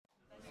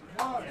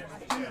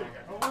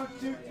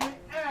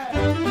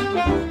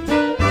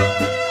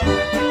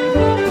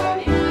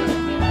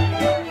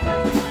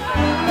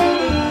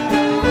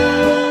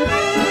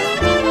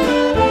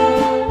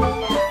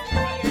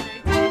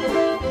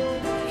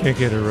Can't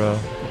get her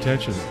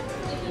attention.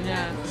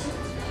 No.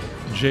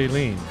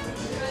 Jaylene.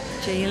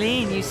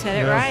 Jaylene, you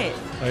said it No, right.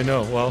 I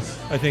know. Well,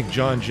 I think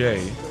John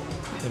Jay,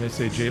 and I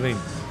say Jaylene.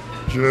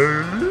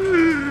 Jaylene.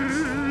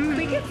 Can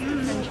we get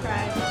some French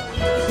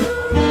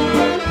fries?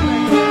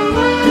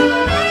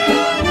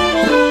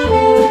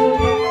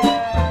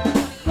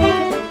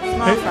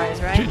 Small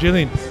fries, right?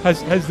 Jaylene,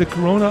 has the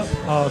Corona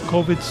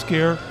COVID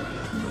scare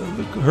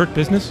hurt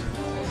business?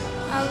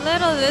 A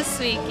little this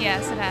week,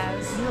 yes, it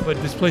has. Yeah,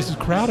 but this place is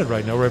crowded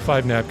right now. We're at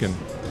 5 Napkin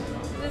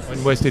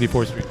on West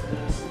 84th Street.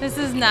 This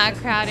is not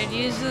crowded.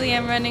 Usually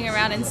I'm running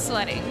around and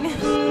sweating.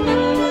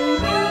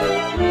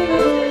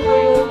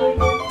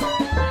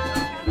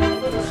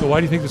 So why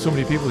do you think there's so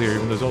many people here,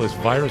 even though there's all this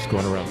virus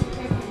going around?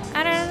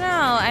 I don't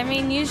know. I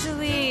mean,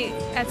 usually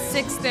at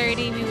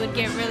 6:30 we would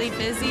get really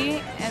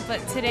busy, but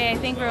today I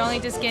think we're only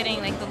just getting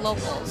like the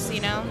locals,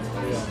 you know?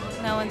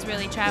 No one's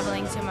really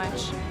traveling too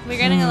much. We're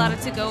getting a lot of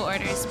to-go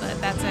orders,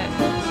 but that's it.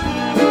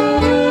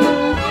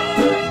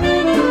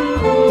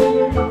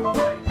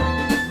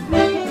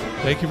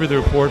 Thank you for the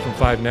report from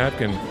 5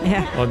 Napkin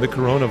on the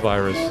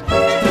coronavirus.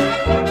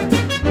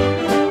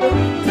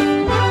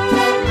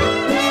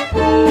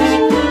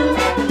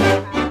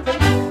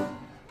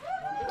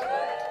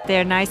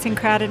 They're nice and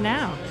crowded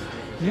now.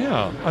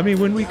 Yeah, I mean,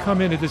 when we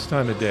come in at this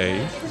time of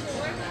day,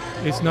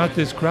 it's not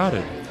this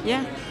crowded.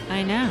 Yeah,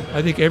 I know.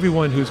 I think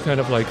everyone who's kind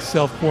of like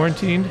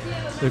self-quarantined,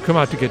 they've come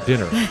out to get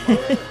dinner.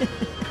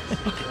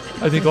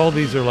 I think all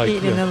these are like...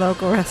 Eating in the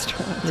local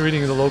restaurant. They're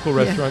eating in the local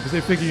restaurant because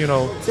they figure, you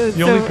know, So-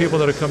 the only people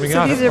that are coming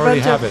out these are a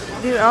already bunch have it.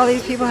 do all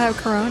these people have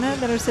corona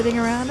that are sitting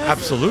around us?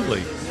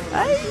 Absolutely.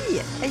 Ay,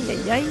 ay,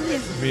 ay, ay.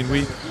 I mean,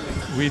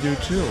 we do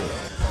too.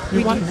 I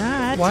mean, We do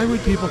not. Why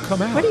would people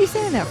come out? What are you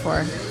saying that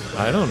for?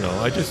 I don't know.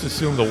 I just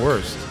assume the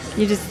worst.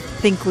 You just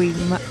think we...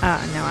 no,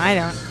 I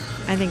don't.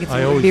 I think it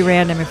would always- be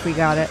random if we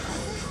got it.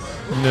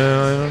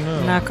 No, I don't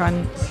know. Knock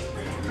on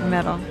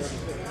metal.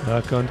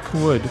 Knock on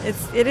wood.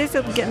 It is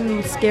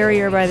getting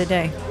scarier by the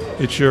day.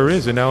 It sure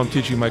is. And now I'm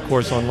teaching my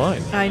course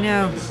online. I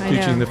know.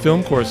 Teaching the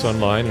film course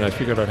online, and I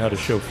figured out how to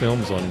show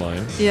films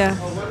online. Yeah.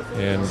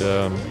 And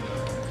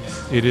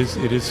it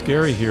is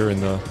scary here in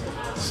the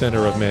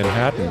center of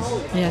Manhattan.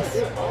 Yes.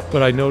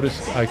 But I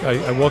noticed,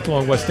 I walked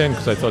along West End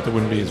because I thought there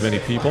wouldn't be as many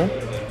people.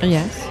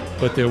 Yes.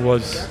 But there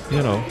was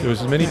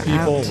as many They're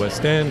people, out.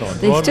 West End, on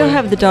They Broadway. still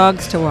have the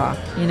dogs to walk,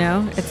 you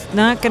know? That's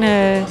not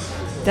gonna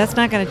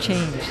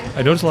change.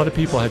 I noticed a lot of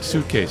people had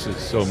suitcases,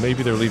 so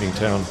maybe they're leaving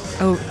town.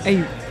 Oh,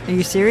 are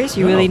you serious?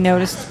 You No. really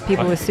noticed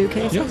people with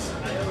suitcases? Yes.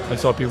 I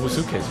saw people with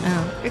suitcases.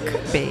 Oh, it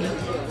could be.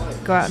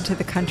 Go out into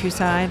the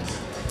countryside.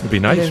 It'd be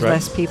where nice, there's right?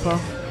 less people.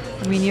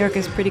 I mean, New York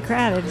is pretty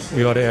crowded.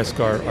 We ought to ask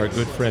our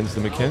good friends,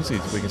 the Mackenzies,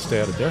 if we can stay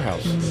out at their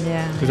house.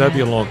 Yeah. Because that'd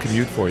be a long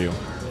commute for you.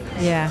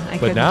 Yeah, I But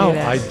couldn't now do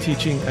that. I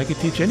could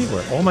teach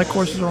anywhere. All my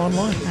courses are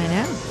online. I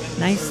know.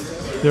 Nice.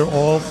 They're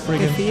all Good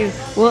friggin' for you.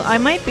 Well, I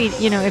might be,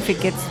 if it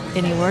gets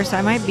any worse,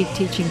 I might be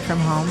teaching from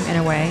home in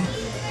a way,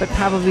 but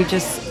probably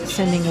just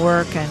sending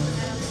work and...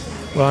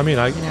 Well, I mean,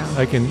 I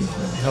know. can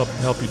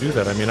help you do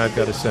that. I mean, I've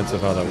got a sense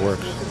of how that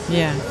works.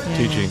 Yeah.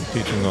 Teaching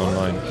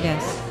online.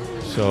 Yes.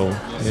 So,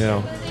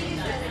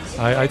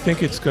 I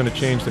think it's going to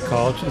change the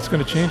college. It's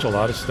going to change a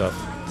lot of stuff.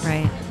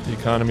 Right. The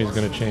economy is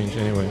going to change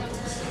anyway.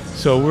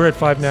 So we're at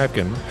 5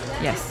 Napkin.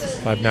 Yes.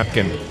 5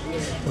 Napkin.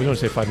 We don't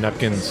say 5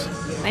 Napkins,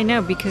 I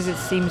know, because it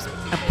seems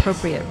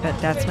appropriate, but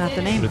that's not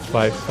the name. but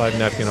it's 5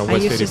 Napkin on I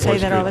West 84th used to say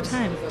that all the Street.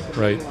 time.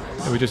 Right.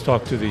 And we just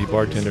talked to the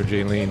bartender,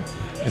 Jaylene.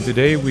 And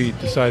today we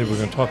decided we're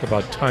going to talk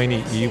about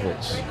tiny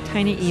evils.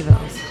 Tiny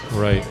evils.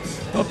 Right.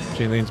 Oh,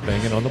 Jaylene's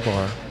banging on the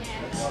bar.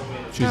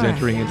 She's All right.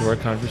 entering into our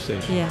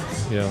conversation.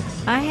 Yes. Yeah.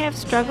 I have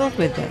struggled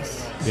with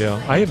this.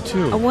 Yeah. I have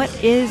too. What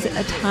is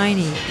a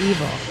tiny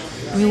evil?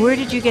 I mean, where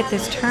did you get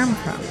this term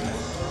from?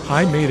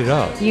 I made it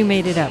up. You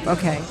made it up.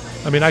 Okay.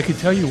 I mean, I could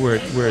tell you where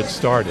it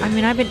started. I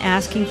mean, I've been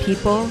asking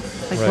people,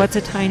 like, Right. what's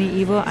a tiny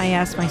evil? I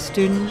asked my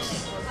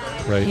students.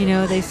 Right.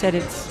 They said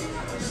it's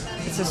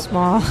a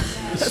small,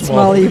 a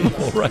Small small evil.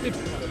 people, right?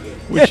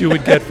 Which you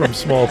would get from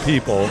small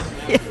people.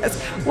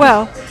 Yes.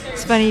 Well,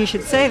 it's funny you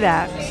should say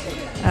that.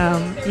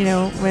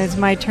 When it's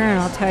my turn,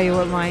 I'll tell you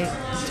what my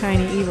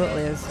tiny evil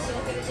is.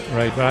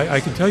 Right, but I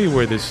can tell you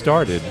where this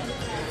started,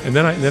 and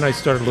then I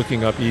started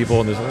looking up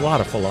evil, and there's a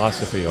lot of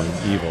philosophy on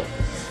evil,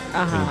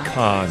 and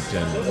Kant,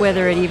 and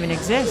Whether it even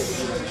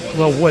exists.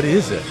 well, what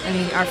is it? I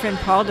mean, our friend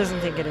Paul doesn't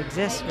think it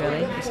exists,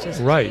 really. It's just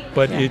Right,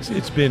 but Yeah.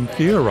 it's been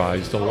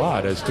theorized a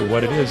lot as to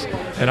what it is,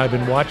 and I've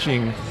been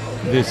watching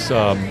this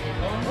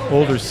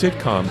older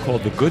sitcom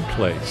called The Good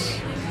Place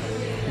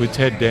with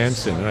Ted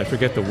Danson, and I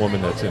forget the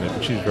woman that's in it,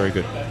 but she's very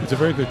good. It's a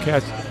very good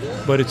cast,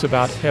 but it's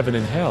about heaven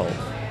and hell,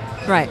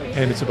 right,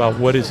 and it's about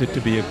what is it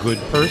to be a good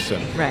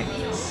person. right.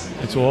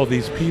 And so all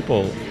these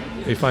people,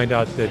 they find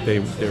out that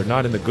they're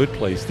not in the good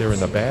place, they're in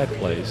the bad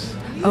place.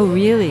 Oh,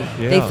 really?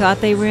 They Yeah. thought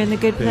they were in the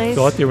good They place?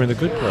 thought they were in the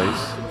good place,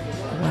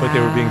 but they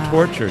were being Wow.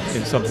 tortured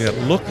in something that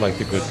looked like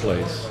the good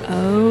place.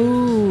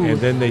 Oh. And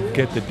then they'd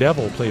get the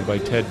devil, played by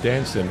Ted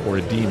Danson, or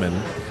a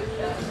demon,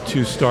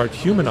 to start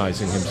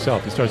humanizing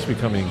himself. He starts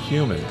becoming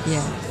human.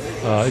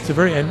 Yeah. It's a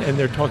very, and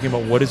they're talking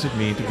about what does it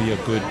mean to be a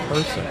good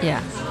person.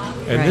 Yeah.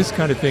 And Right. this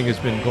kind of thing has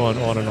been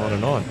going on and on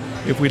and on.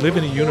 If we live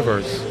in a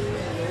universe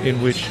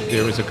in which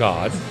there is a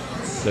God,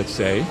 let's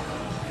say,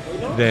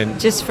 then,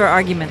 Just for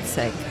argument's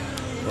sake.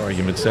 for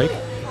argument's sake,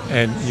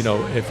 and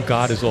if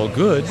God is all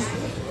good,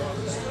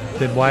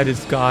 then why does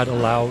God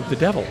allow the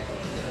devil?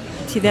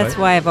 See, that's Right.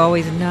 why I've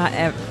always not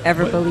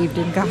ever But- believed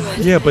in God.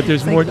 Yeah, but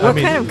there's It's like, more. what I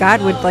mean, kind of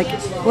God would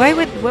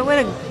what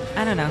would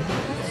I don't know.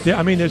 yeah,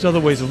 I mean, there's other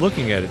ways of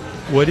looking at it.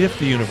 What if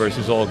the universe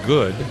is all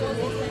good,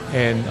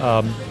 and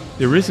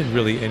there isn't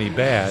really any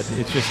bad?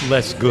 It's just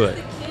less good.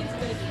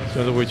 So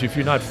in other words, if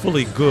you're not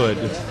fully good,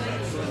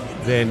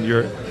 then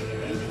you're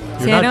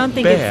See, not I don't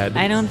think bad.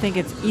 I don't think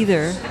it's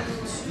either.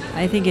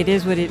 I think it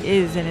is what it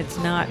is, and it's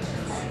not.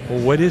 Well,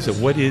 what is it?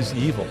 What is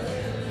evil?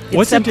 It's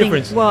What's the something-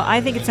 difference? Well,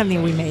 I think it's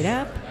something we made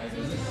up.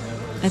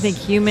 I think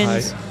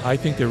humans I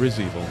think there is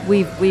evil.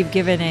 we've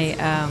given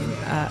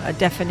a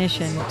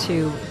definition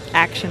to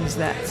actions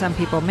that some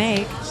people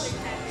make,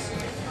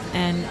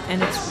 and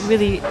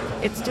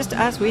it's just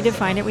us. We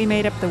defined it. We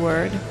made up the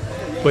word.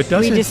 But We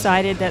doesn't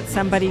decided that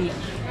somebody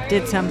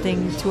did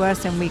something to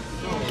us, and we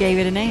gave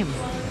it a name.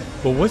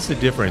 But what's the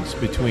difference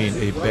between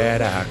a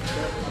bad act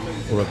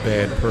or a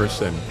bad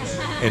person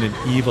and an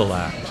evil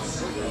act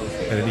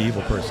and an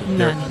evil person?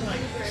 None.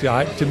 See,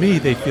 to me,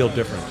 they feel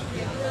different.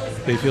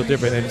 They feel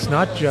different, and it's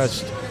not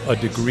just a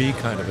degree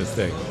kind of a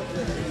thing.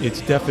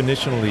 It's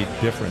definitionally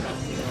different.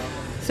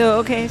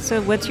 So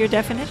what's your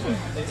definition?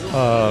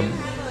 Well,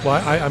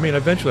 I mean,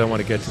 eventually, I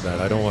want to get to that.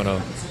 I don't want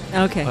to.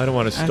 Okay. I don't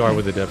want to start Okay.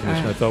 with a definition.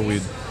 All right. I thought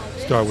we'd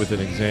start with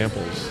an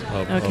examples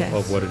Okay.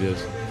 of what it is.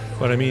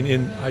 But I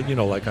mean,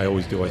 like I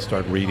always do, I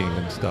start reading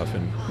and stuff,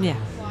 Yeah.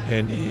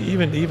 and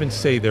even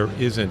say there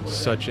isn't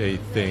such a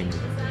thing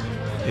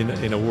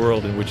in a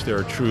world in which there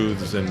are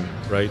truths and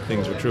right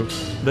things are true.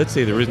 Let's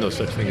say there is no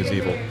such thing as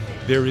evil.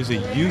 There is a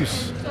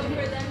use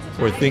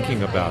for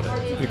thinking about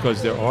it,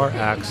 because there are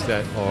acts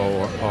that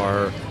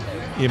are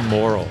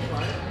immoral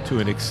to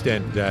an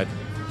extent that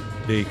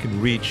they can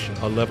reach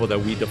a level that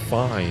we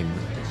define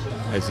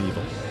as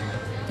evil.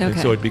 And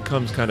Okay. so it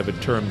becomes kind of a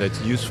term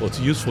that's useful. It's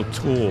a useful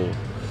tool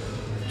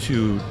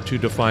to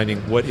defining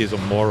what is a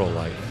moral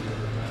life,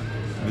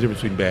 the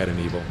difference between bad and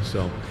evil.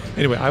 So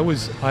anyway, I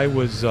was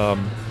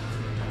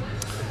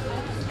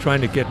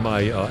trying to get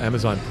my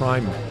Amazon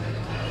Prime.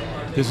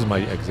 This is my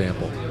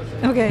example.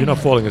 Okay. You're not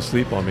falling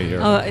asleep on me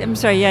here. Oh, I'm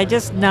sorry. Yeah, I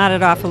just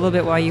nodded off a little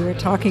bit while you were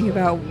talking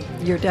about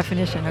your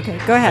definition. Okay,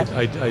 go ahead.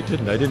 I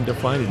didn't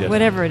define it yet.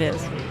 Whatever it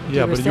is.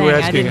 Yeah, but you saying. were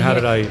asking didn't how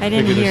hear- did I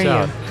didn't figure hear this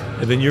out, you.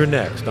 and then you're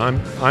next.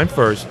 I'm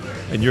first,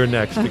 and you're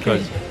next, Okay.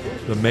 because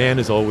the man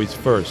is always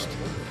first.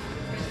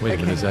 Wait a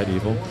minute, Okay. is that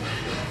evil?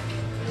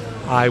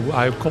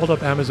 I called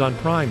up Amazon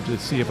Prime to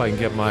see if I can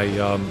get my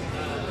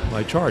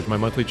my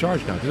monthly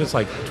charge now, because it's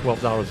like $12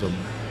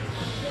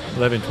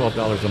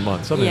 $12 a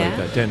month, something like Yeah.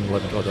 that, $10,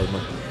 $11, $12 a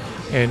month.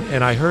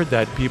 And I heard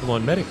that people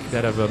on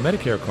that have a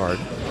Medicare card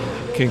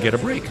can get a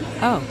break,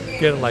 Oh.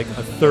 get like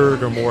a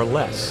third or more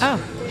less. Oh.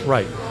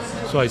 Right.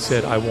 So I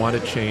said I want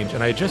to change,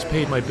 and I had just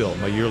paid my bill,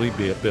 my yearly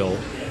bill,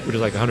 which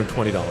is like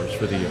 $120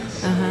 for the year.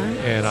 Uh-huh.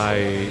 And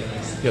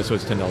so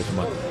it's $10 a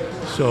month.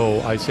 So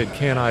I said,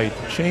 can I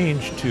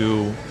change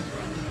to,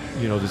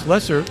 this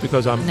lesser,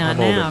 because I'm Not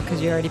older. now,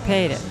 because you already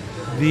paid it.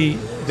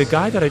 The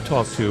guy that I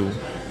talked to,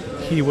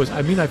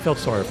 I felt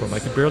sorry for him. I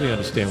could barely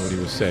understand what he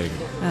was saying.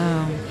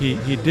 Oh. He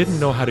didn't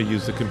know how to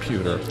use the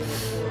computer.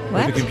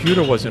 What? The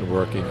computer wasn't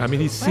working. I mean,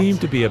 he seemed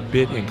to be a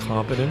bit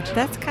incompetent.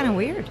 That's kind of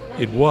weird.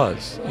 It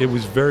was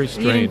very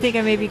strange. You didn't think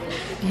I may be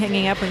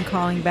hanging up and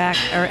calling back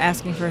or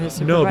asking for his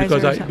supervisor? No,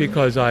 or something?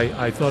 because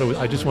I thought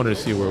I just wanted to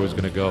see where it was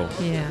going to go.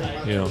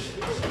 Yeah.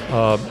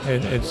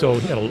 And so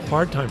he had a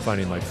hard time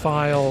finding my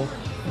file.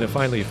 And then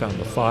finally he found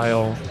the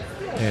file,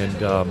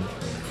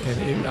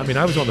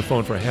 I was on the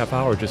phone for a half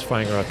hour just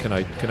finding out can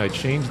I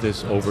change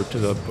this over to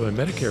the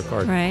Medicare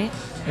card. Right.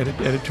 And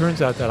it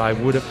turns out that I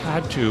would have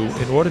had to,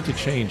 in order to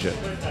change it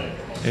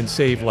and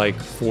save like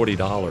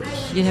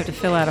 $40, You'd have to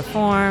fill out a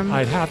form.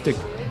 I'd have to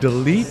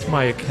delete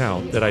my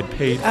account that I'd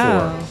paid for,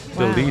 wow.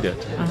 delete it,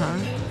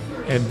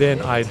 Uh-huh. and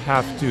then I'd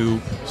have to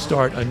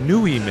start a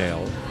new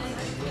email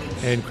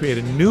and create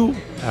a new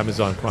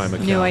Amazon Prime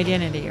account. New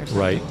identity or something.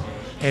 Right.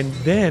 And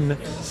then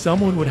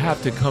someone would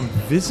have to come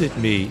visit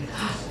me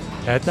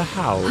at the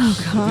house,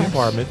 the gosh.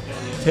 apartment,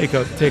 take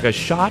a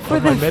shot For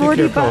of my the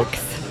 40 Medicare card,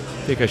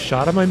 bucks. take a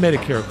shot of my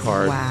Medicare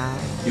card. Wow.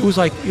 It was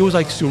like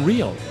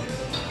surreal.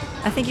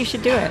 I think you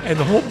should do it. And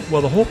the whole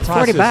It's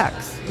process,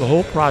 $40. the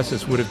whole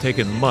process would have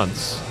taken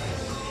months.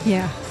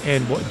 Yeah.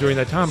 And during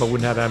that time, I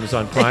wouldn't have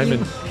Amazon Prime,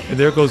 and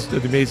there goes the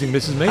amazing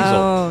Mrs. Maisel.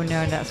 Oh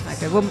no, that's not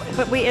good. Well,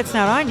 but it's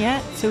not on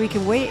yet, so we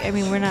can wait. I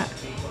mean, we're not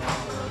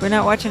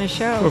watching a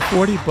show.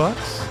 For $40.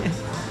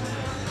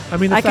 I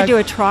mean, I could do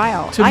a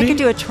trial. to I me- could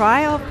do a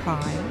trial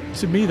Prime.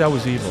 To me, that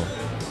was evil.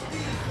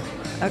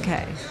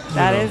 Okay,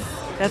 that know. is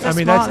That's I a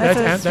mean, small, that's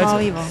that's a small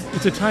evil.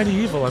 It's a tiny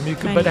evil. I mean,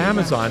 Tiny but evil.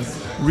 Amazon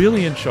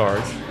really in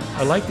charge.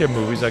 I like their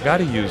movies. I got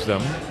to use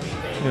them.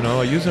 You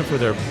know, I use them for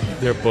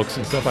their books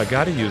and stuff. I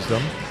got to use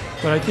them.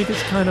 But I think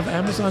it's kind of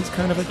Amazon's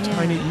kind of a Yeah.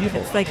 tiny evil.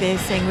 It's like they're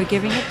saying we're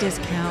giving a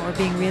discount. We're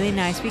being really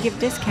nice. We give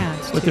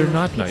discounts. But to they're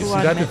not people nice. See,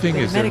 on that's the thing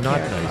with is they're not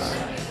Medicare. nice.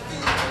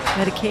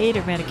 Medicaid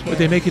or Medicare. But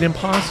they make it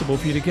impossible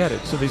for you to get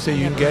it. So they say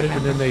you can Never get it,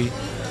 and then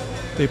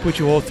they put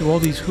you all through all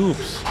these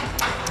hoops.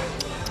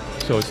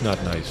 So it's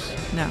not nice.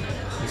 No.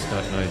 It's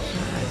not nice.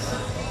 Not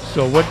nice.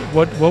 So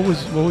what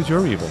was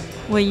your evil?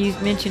 Well, you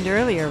mentioned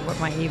earlier what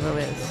my evil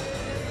is.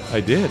 I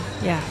did.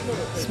 Yeah,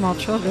 small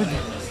children.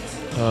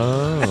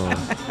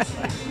 Oh.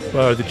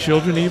 Well, are the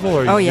children evil,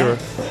 or Oh, is yeah. your-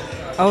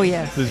 Oh,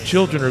 yes. the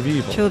children are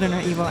evil? Children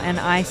are evil. And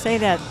I say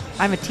that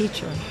I'm a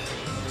teacher.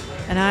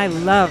 And I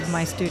love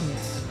my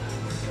students.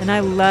 And I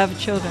love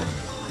children.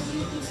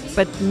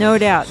 But no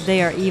doubt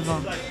they are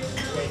evil.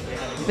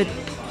 But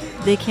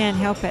they can't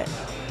help it.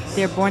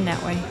 They're born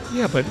that way.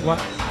 Yeah, but what?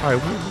 All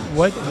right.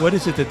 What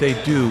is it that they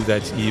do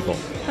that's evil?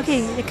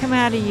 Okay, they come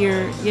out of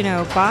your,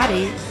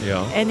 body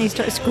Yeah. and they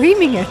start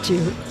screaming at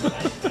you.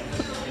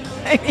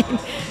 I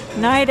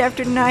mean, night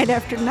after night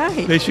after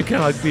night. They should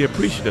kind of be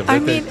appreciative. I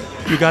that they- mean,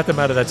 you got them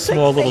out of that It's like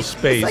small little they-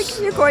 space. It's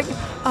like you're going,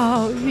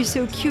 oh, you're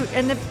so cute.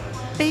 And the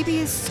baby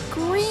is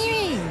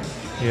screaming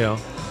Yeah.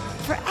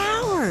 for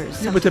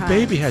hours. Yeah, but the sometimes.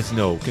 baby has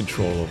no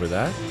control over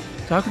that.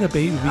 So how can the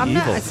baby be I'm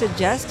evil? not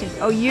suggesting.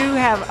 Oh, you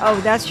have. Oh,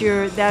 that's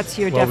your Well,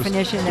 I was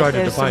definition. That starting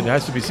to there's define some there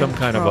has to be some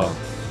kind of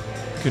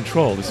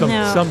control. a control.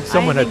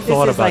 Someone I had think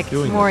thought this is about like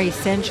doing more this.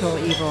 essential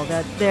evil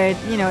that they're,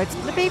 it's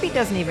the baby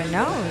doesn't even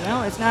know.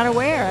 No, it's not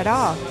aware at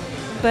all.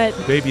 But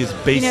The baby is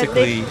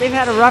basically they've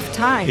had a rough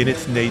time. in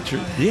its nature.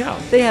 Yeah.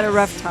 They had a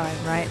rough time,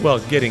 right? Well,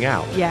 getting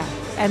out. Yeah,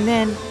 and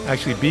then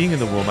Actually, being in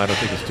the womb, I don't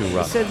think is too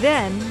rough. so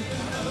then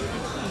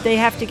they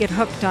have to get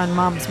hooked on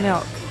mom's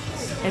milk,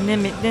 and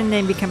then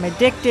they become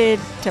addicted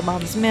to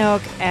mom's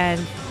milk,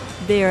 and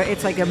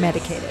it's like they're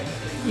medicated.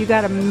 You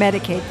got to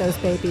medicate those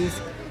babies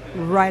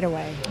right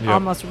away, Yep.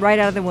 almost right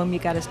out of the womb. You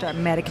got to start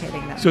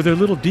medicating them. So they're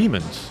little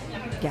demons.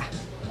 Yeah,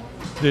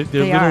 They're They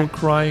little are.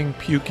 crying,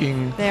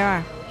 puking, they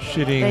are.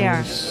 shitting, They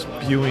are.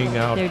 spewing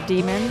out. They're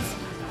demons,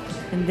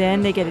 and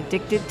then they get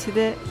addicted to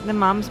the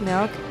mom's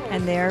milk,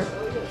 and they're,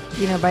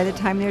 by the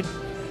time they're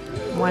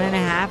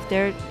 1.5,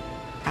 they're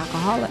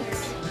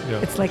alcoholics. Yeah.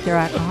 It's like they're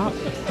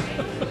alcoholics.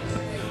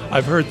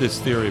 I've heard this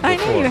theory before. I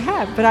know you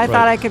have, but I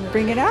thought I could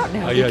bring it out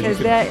now Yeah, you because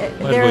could-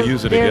 that might as well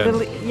use it they're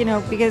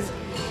again. because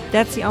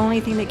that's the only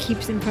thing that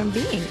keeps them from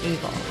being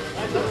evil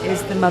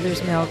is the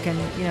mother's milk and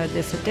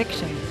this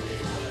addiction.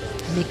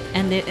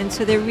 And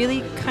so they're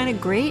really kind of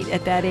great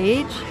at that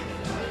age.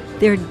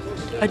 They're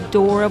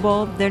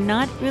adorable. They're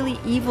not really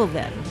evil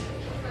then.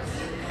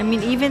 I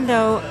mean, even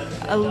though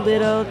a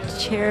little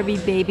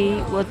cheruby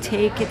baby will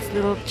take its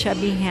little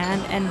chubby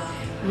hand and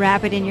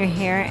wrap it in your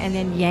hair and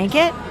then yank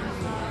it.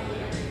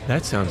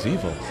 That sounds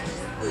evil.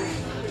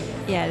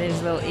 Yeah, it is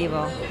a little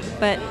evil.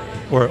 But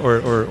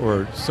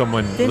Or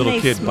someone, then little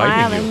they kid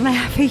smile biting and you.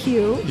 laugh at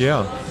you,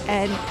 Yeah.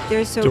 and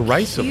they're so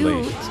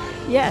Derisively. cute.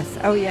 Yes.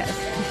 Oh, yes.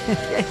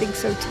 I think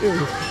so too.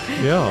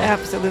 Yeah.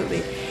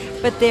 Absolutely.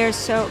 But they're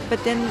so.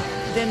 But then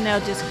they'll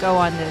just go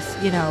on this,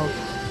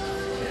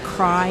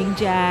 crying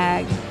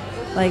jag,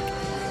 like,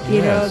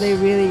 Yes. they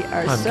really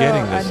are I'm so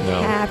getting this now.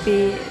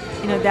 unhappy.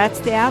 That's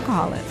the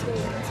alcoholism.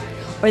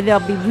 Or they'll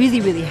be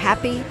really, really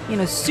happy.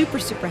 Super,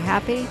 super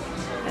happy.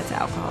 That's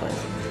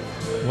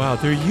alcoholism. Wow,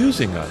 they're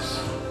using us.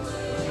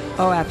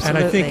 Oh, And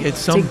absolutely. I think at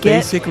some To get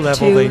basic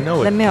level to they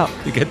know it. The milk.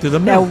 To get to the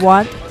They'll milk.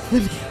 want the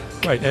milk.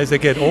 Right, as they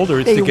get older,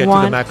 it's They to get to the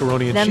want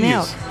macaroni and the cheese.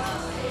 milk.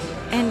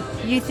 And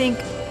you think,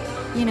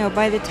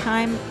 by the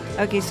time,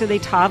 okay, so they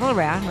toddle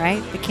around,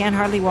 right? They can't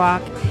hardly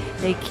walk.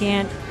 They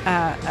can't,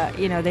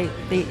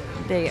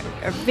 they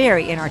are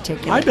very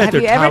inarticulate. I bet Have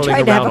they're you ever toddling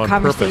tried to have around a on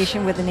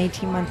conversation with an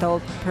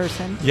 18-month-old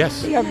person?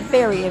 Yes. They are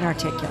very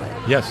inarticulate.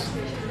 Yes,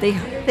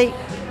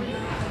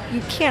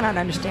 You cannot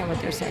understand what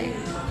they're saying.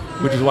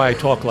 which is why I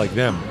talk like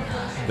them.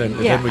 Then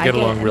we I get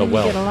along it. real And then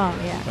well. you get along,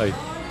 yeah. Right.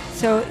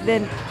 So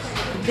then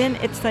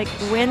it's like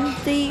when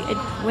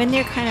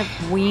they're kind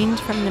of weaned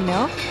from the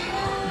milk,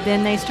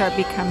 then they start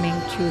becoming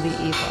truly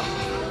evil.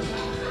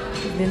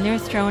 Then they're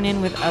thrown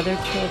in with other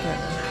children.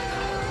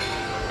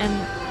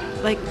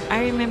 And like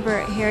I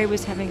remember Harry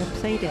was having a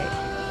play date.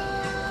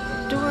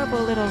 Adorable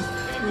little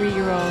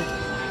 3-year-old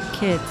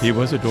kids. He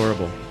was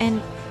adorable.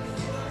 And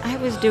I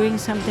was doing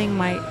something.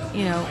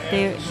 He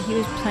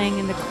was playing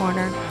in the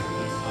corner.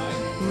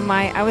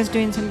 I was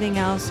doing something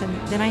else, and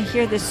then I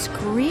hear this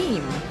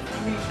scream,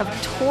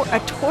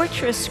 a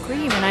torturous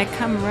scream, and I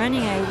come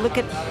running. I look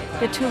at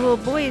the 2 little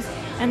boys,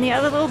 and the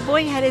other little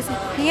boy had his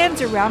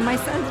hands around my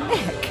son's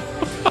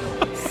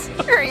neck.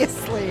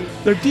 Seriously.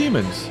 They're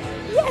demons.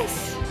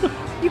 Yes.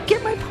 You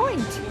get my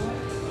point.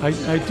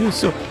 I do.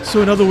 So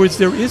in other words,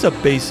 there is a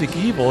basic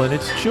evil, and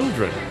it's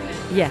children.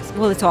 Yes.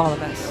 Well, it's all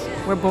of us.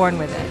 We're born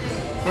with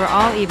it. We're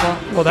all evil.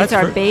 Well, that's it's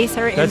our ver- base,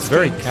 our That's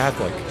very instincts.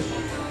 Catholic.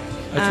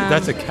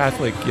 That's a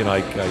Catholic,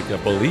 like a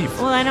belief.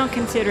 Well, I don't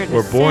consider it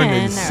We're a born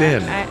sin. in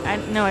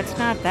sin. No, it's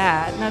not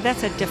that. No,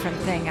 that's a different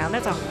thing now.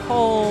 That's a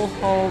whole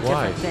Why?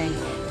 different thing.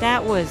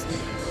 That was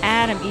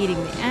Adam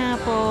eating the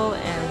apple,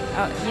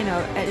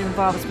 and it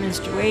involves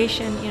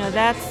menstruation.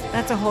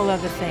 That's a whole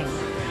other thing.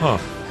 Huh.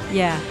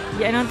 Yeah,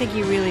 I don't think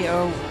you really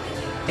owe.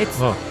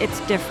 It's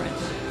different.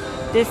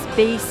 This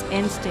base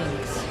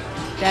instincts,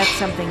 that's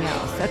something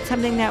else. That's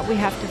something that we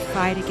have to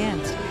fight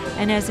against.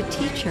 And as a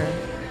teacher,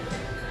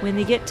 when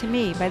they get to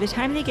me, by the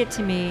time they get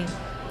to me,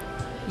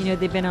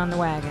 they've been on the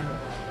wagon,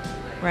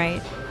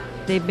 right?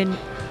 They've been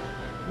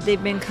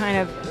kind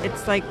of.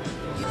 It's like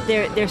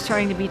they're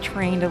starting to be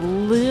trained a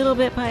little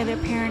bit by their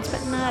parents,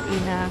 but not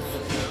enough.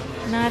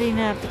 Not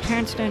enough. The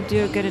parents don't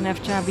do a good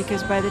enough job,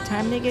 because by the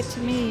time they get to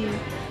me,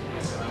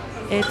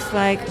 it's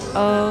like,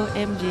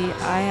 OMG,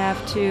 I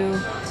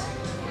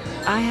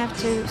have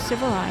to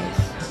civilize,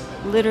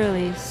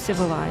 literally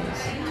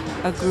civilize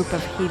a group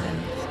of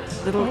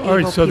heathens, little evil All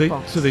right, so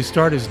people. they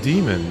start as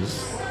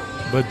demons,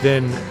 but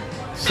then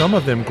some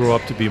of them grow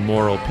up to be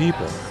moral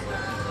people.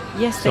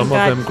 Yes, Some thank of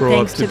God, them grow up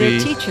thanks to to their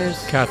be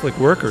teachers. Catholic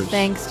workers.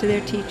 Thanks to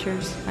their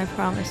teachers, I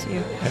promise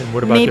you. And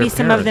what about Maybe their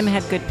some of them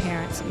parents? had good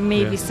parents.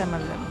 Maybe Yeah. some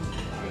of them.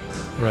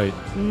 Right.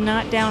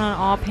 Not down on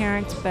all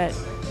parents, but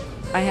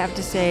I have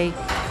to say,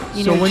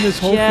 So when this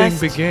whole thing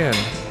just- began,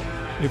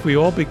 if we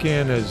all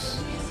began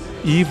as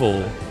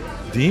evil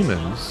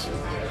demons,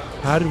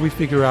 how did we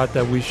figure out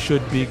that we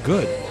should be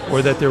good,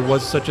 or that there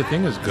was such a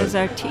thing as Because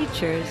good? our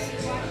teachers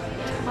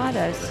taught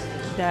us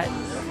that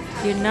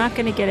you're not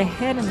going to get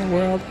ahead in the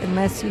world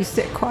unless you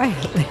sit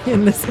quietly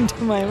and listen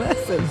to my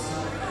lessons.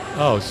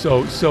 Oh,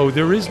 so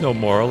there is no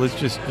moral. It's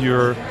just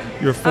you're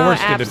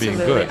forced into being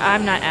absolutely. good.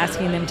 I'm not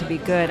asking them to be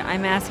good.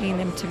 I'm asking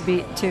them to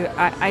be it's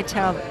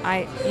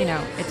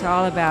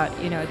all about,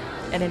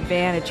 an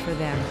advantage for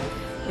them.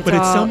 But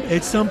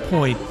at some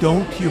point,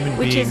 don't human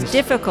Which beings? is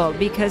difficult,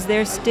 because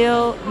they're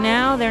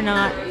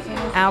not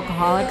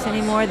alcoholics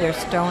anymore, they're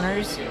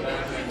stoners.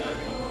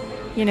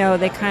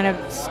 They kind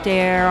of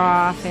stare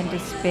off into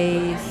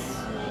space.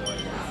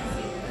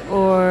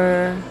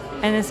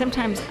 And then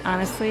sometimes,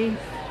 honestly,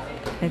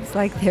 it's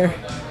like they're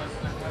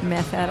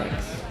meth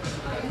addicts,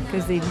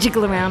 because they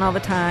jiggle around all the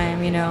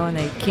time, and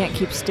they can't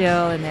keep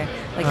still, and they're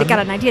like, they got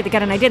an idea,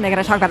 and they got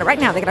to talk about it right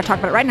now. I got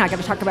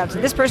to talk about it to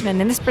this person, and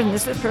then this person,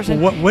 this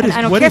person. Well, what and is-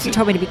 I don't what care is if you it-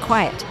 told me to be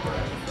quiet.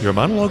 Your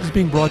monologue is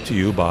being brought to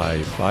you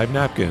by Five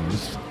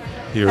Napkins.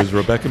 Here is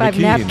Rebecca Five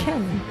McKean.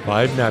 Napkin.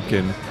 Five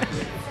Napkin.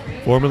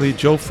 Formerly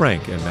Joe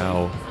Frank, and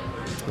now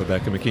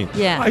Rebecca McKean.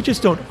 Yeah.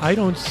 I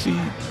don't see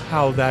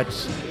how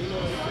that's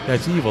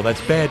evil.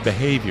 That's bad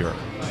behavior.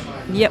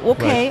 Yeah.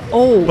 Okay. Right.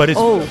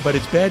 Oh. But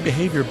it's bad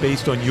behavior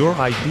based on your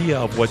idea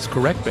of what's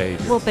correct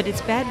behavior. Well, but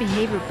it's bad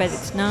behavior, but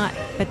it's not.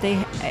 But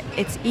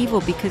it's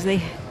evil because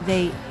they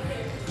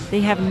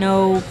have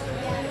no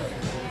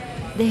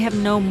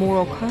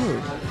moral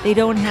code. They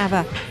don't have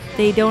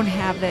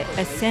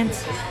a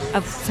sense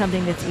of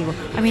something that's evil.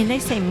 I mean, they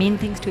say mean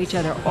things to each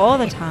other all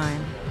the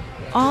time,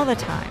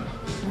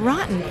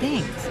 rotten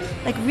things,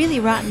 like really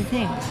rotten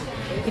things.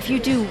 If you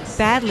do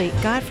badly,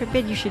 God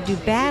forbid you should do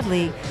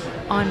badly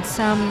on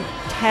some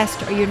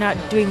test, or you're not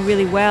doing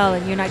really well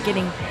and you're not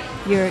getting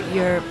your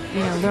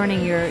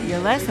learning your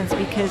lessons,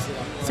 because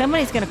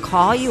somebody's going to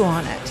call you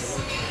on it.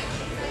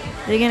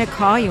 They're going to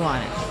call you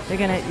on it. They're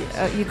going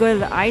to you go to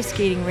the ice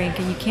skating rink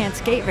and you can't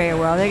skate very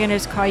well. They're going to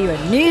just call you a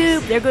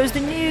noob. There goes the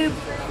noob.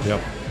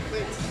 Yep.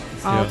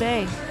 All Yeah.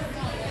 day.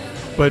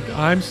 But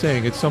I'm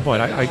saying at some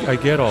point, I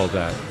get all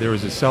that. There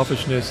is a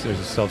selfishness, there's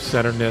a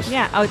self-centeredness.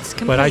 Yeah. Oh, it's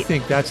complete. But I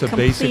think that's a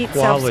basic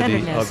complete quality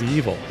self-centeredness. of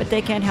evil. But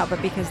they can't help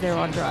it because they're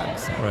on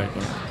drugs. Right.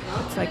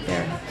 It's like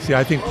they're. See,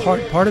 I think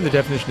part of the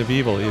definition of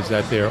evil is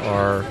that there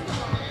are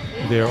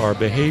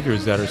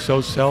behaviors that are so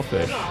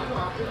selfish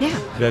Yeah.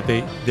 that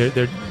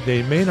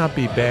they may not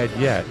be bad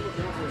yet,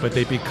 but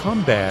they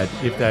become bad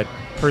if that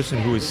person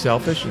who is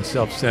selfish and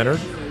self-centered,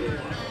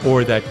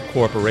 or that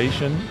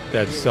corporation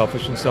that's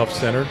selfish and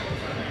self-centered,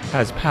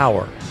 has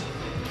power.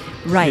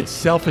 Right. It's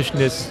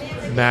selfishness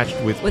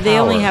matched with Well, power. they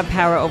only have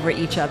power over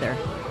each other,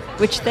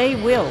 which they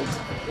willed.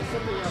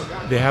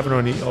 They have it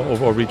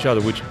over each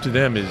other, which to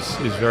them is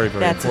very,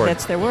 very important.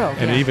 That's their world.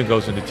 And yeah. it even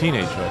goes into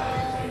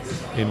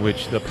teenagehood, in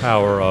which the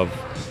power of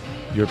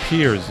your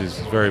peers is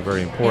very,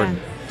 very important.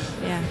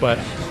 Yeah. But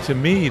to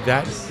me,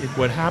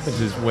 what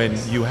happens is when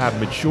you have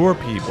mature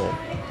people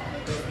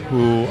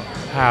who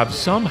have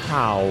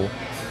somehow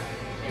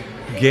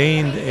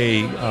gained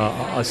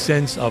a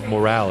sense of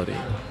morality,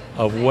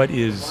 of what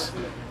is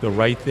the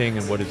right thing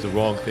and what is the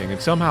wrong thing,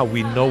 and somehow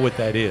we know what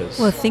that is.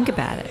 Well, think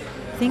about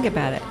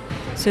it.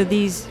 So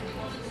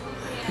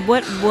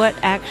what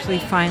actually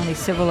finally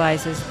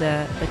civilizes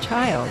the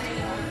child?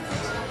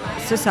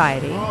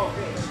 Society.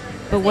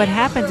 But what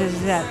happens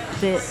is that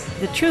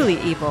the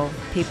truly evil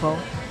people,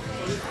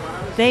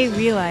 they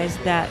realize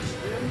that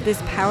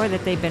this power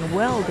that they've been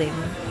wielding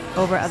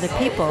over other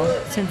people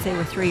since they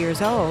were 3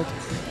 years old,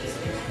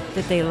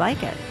 that they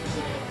like it,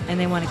 and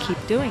they want to keep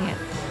doing it.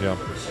 Yeah.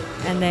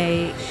 And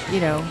they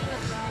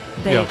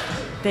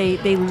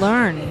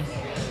learn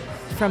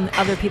from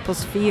other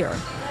people's fear.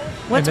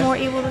 What's that- more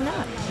evil than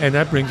that? And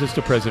that brings us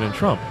to President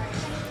Trump.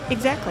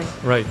 Exactly.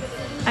 Right.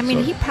 I mean,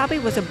 So- he probably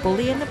was a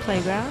bully in the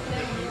playground.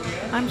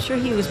 I'm sure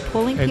he was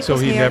pulling And people's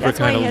so he hair. never That's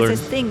why kind he of has learned.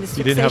 this thing, this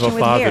He didn't have a fixation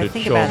with father hair. to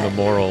Think show him about the it.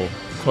 moral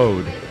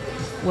code,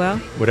 Well,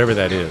 whatever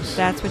that is.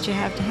 that's what you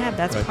have to have.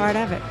 That's Right. part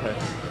of it. Right.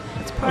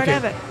 That's part Okay.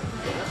 of it.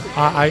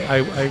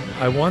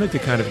 I wanted to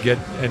kind of get,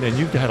 and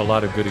you've had a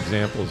lot of good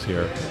examples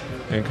here,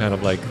 and kind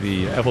of like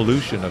the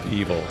evolution of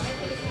evil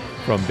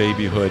from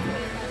babyhood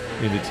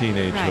into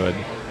teenagehood,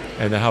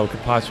 and how it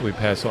could possibly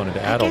pass on into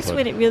I adulthood. guess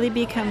when it really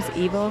becomes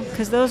evil,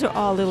 because those are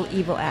all little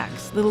evil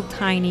acts, little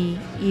tiny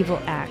evil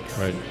acts.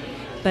 Right.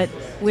 But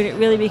when it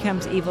really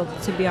becomes evil,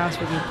 to be honest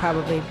with you,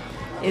 probably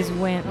is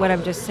when what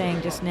I'm just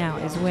saying just now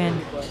is when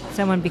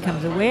someone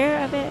becomes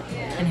aware of it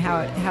and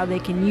how they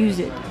can use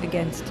it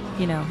against,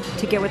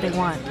 to get what they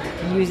want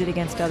and use it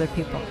against other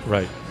people.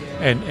 Right.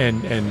 And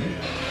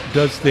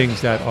does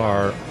things that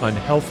are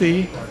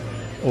unhealthy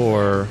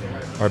or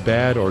are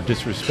bad or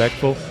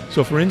disrespectful.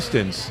 So for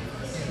instance,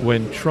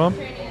 when Trump,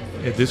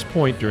 at this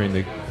point during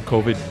the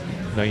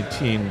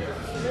COVID-19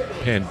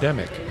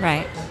 pandemic,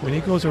 Right. when he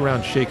goes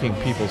around shaking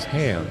people's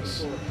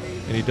hands,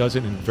 and he does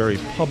it in very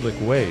public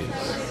ways,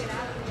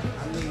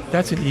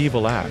 that's an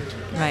evil act.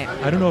 Right.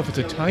 I don't know if it's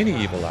a tiny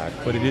evil act,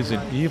 but it is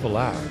an evil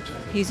act.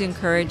 He's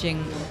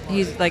encouraging,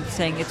 he's like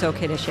saying it's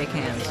okay to shake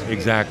hands.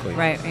 Exactly.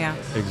 Right, yeah.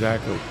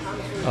 Exactly.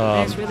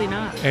 And it's really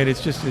not. And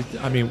it's just,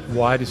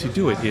 why does he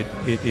do it?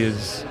 It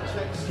is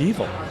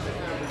evil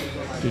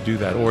to do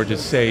that, or to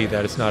say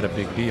that it's not a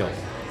big deal.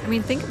 I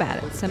mean, think about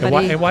it.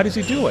 And why does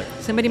he do it?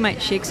 Somebody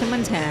might shake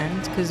someone's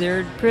hands because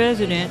their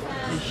president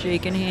is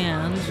shaking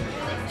hands.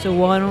 So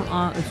why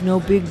don't, it's no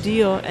big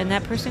deal, and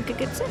that person could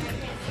get sick.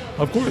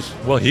 Of course.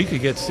 Well, he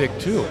could get sick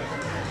too.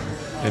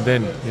 And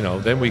then,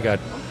 then we got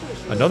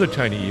another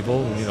tiny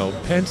evil.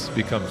 Pence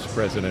becomes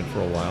president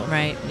for a while.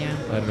 Right, yeah.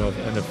 I don't know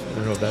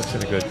if that's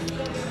any good.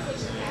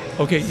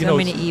 Okay, So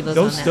many evils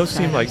those on that those side,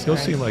 seem I'm like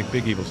sorry.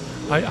 big evils.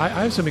 I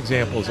have some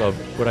examples of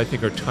what I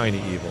think are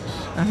thinking evils,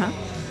 Uh-huh.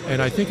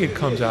 and I think it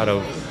comes out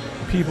of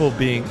people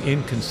being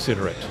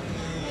inconsiderate,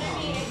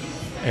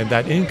 and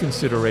that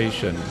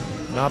inconsideration,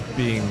 not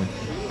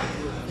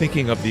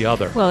thinking of the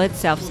other. Well, it's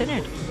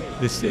self-centered.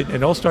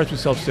 It all starts with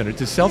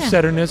self-centered. It's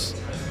self-centeredness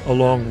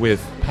along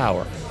with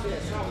power.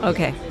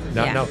 Okay.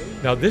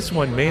 Now, this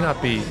one may not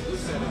be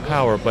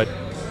power, but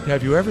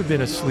have you ever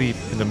been asleep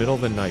in the middle of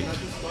the night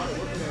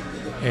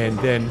and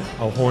then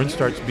a horn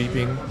starts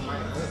beeping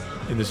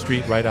in the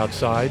street right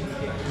outside,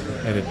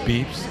 and it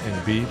beeps and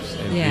beeps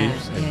and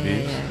beeps and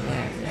beeps?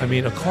 Yeah. I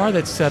mean, a car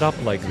that's set up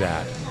like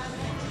that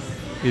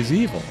is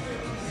evil.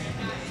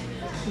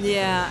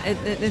 Yeah,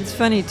 it's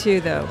funny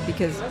too, though,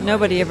 because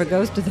nobody ever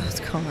goes to those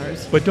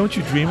cars. But don't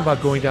you dream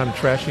about going down and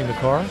trashing the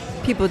car?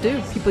 People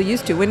do. People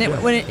used to. When it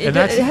And hasn't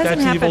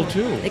that's happened, evil,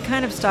 too. They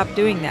kind of stopped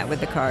doing that with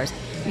the cars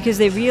because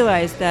they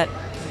realized that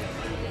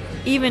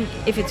even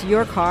if it's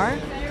your car,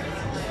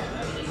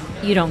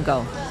 you don't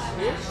go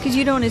because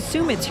you don't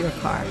assume it's your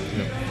car.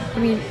 I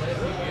mean,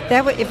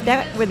 if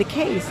that were the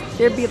case,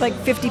 there'd be like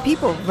 50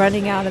 people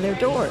running out of their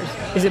doors.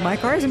 Is it my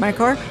car? Is it my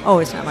car? Oh,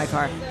 it's not my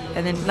car.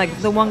 And then, like,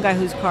 the one guy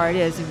whose car it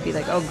is would be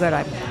like, oh, good,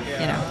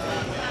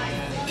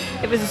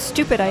 It was a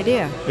stupid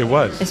idea, It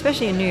was.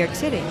 especially in New York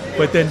City.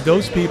 But then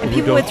those people And who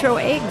people don't... would throw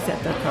eggs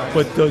at their cars.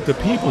 But the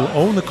people who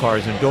own the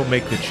cars and don't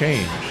make the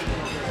change,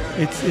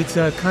 it's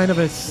a kind of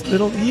a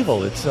little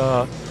evil. It's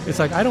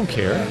like, I don't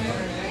care.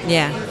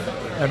 Yeah.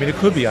 I mean, it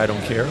could be I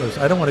don't care.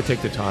 I don't want to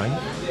take the time.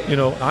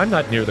 I'm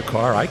not near the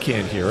car. I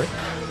can't hear it.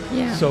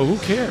 Yeah. So who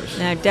cares?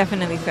 And I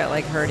definitely felt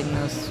like hurting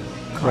those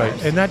cars.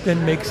 Right. And that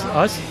then makes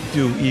us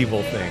do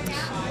evil things.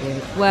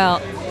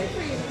 Well,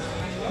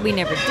 we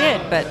never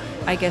did, but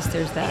I guess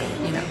there's that,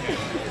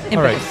 impetus.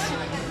 All right.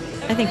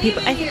 I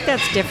think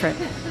that's different.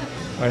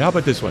 All right, how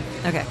about this one?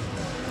 Okay.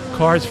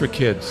 Cars for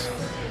Kids.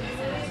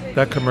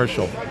 That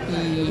commercial.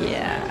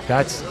 Yeah.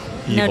 That's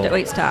evil. No,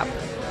 wait, stop.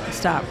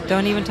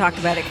 Don't even talk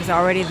about it because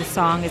already the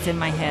song is in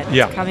my head.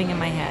 Yeah. It's coming in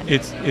my head.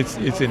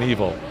 It's an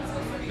evil.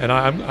 And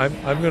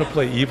I'm going to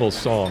play evil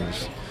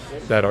songs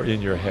that are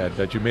in your head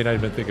that you may not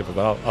even think of.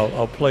 But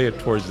I'll play it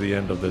towards the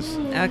end of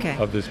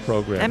this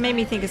program. That made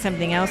me think of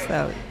something else,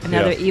 though.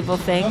 Another evil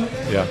thing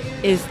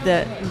is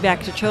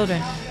back to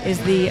children,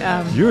 is the...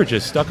 You're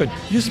just stuck on...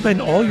 You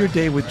spend all your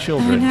day with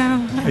children. I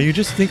know. And you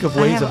just think of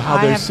ways of how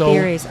they're so...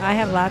 theories. I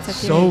have lots of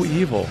theories. So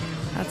evil.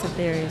 Lots of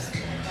theories.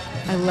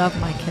 I love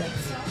my kids.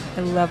 I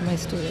love my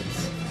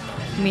students.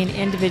 I mean,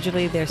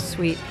 individually, they're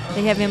sweet.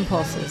 They have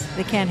impulses.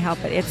 They can't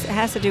help it. It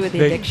has to do with the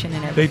addiction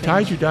and everything. They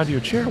tied you down to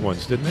your chair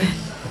once, didn't they?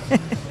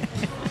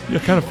 You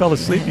kind of fell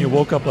asleep and you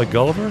woke up like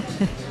Gulliver?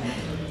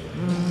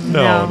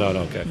 No,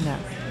 okay.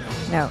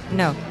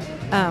 No.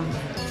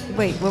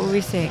 Wait, what were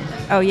we saying?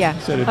 Oh, yeah.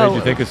 Said it made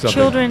you think of something.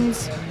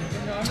 Children's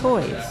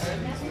toys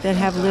that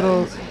have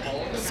little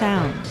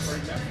sounds.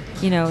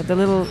 The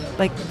little,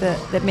 like,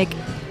 that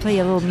play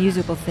a little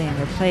musical thing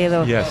or play a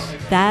little... Yes.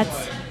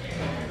 That's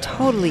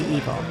totally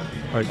evil.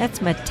 Right. That's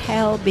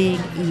Mattel being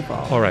evil.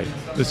 All right.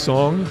 The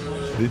song,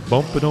 the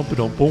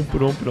bump-a-dump-a-dump,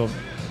 bump-a-dump-a-dump,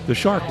 the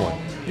shark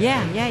one.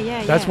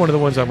 Yeah. That's one of the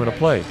ones I'm going to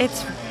play.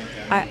 It's.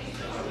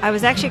 I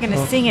was actually going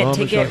to sing it to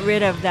Mama get Shark.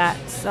 rid of that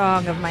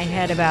song of my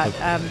head about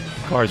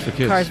Cars for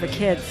Kids. Cars for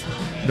Kids.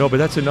 No, but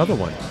that's another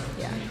one.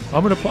 Yeah.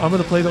 I'm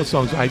gonna play those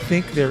songs. I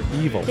think they're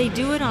evil. They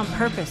do it on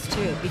purpose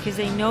too, because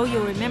they know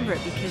you'll remember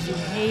it because you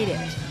hate it.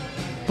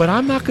 But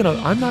I'm not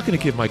gonna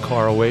give my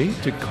car away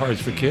to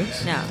Cars for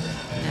Kids. No.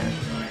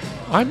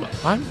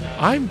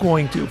 I'm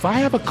going to, if I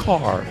have a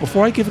car,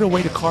 before I give it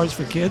away to Cars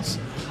for Kids,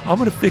 I'm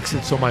going to fix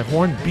it so my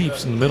horn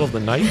beeps in the middle of the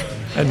night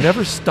and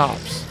never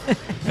stops.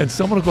 And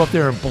someone will go up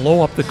there and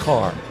blow up the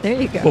car. There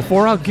you go.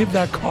 Before I'll give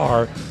that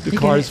car to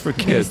Cars for You're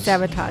gonna Kids.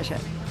 sabotage it.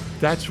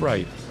 That's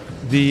right.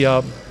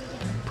 The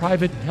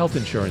private health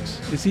insurance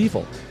is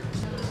evil.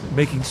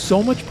 Making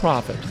so much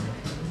profit.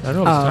 I don't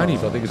know if it's tiny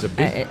evil. I think it's a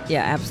big.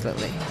 Yeah,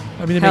 absolutely.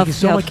 I mean, they're making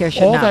so much. Healthcare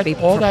should All not that, be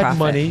all for that profit.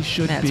 money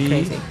should That's be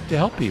crazy. to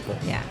help people.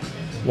 Yeah.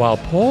 While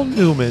Paul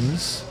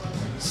Newman's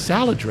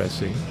salad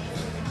dressing,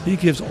 he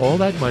gives all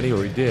that money,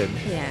 or he did.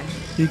 Yeah.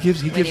 He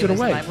gives When it he was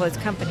away. alive. Well, his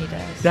company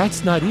does.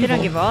 That's not evil. They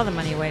don't give all the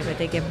money away, but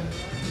they give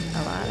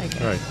a lot, I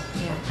guess. All right.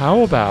 Yeah.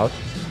 How about,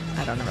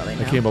 I don't really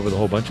know. I came up with a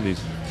whole bunch of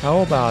these. How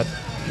about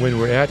when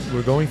we're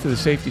going through the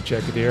safety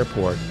check at the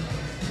airport,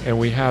 and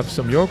we have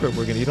some yogurt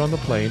we're going to eat on the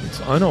plane. It's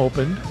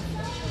unopened,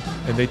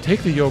 and they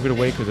take the yogurt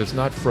away because it's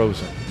not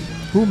frozen.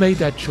 Who made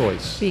that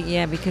choice?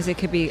 Yeah, because it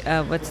could be,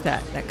 what's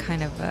that? That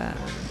kind of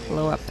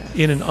blow up.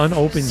 In an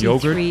unopened C3,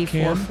 yogurt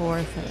can? 4/4,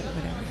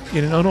 whatever.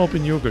 In an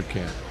unopened yogurt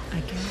can. I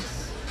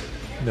guess.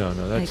 No,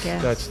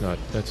 guess.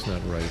 that's not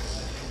right.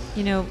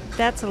 You know,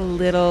 that's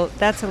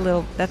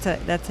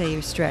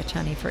a stretch,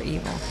 honey, for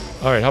evil.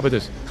 All right, how about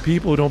this?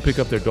 People who don't pick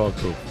up their dog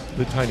poop,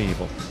 the tiny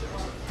evil.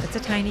 It's a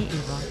tiny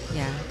evil.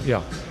 Yeah.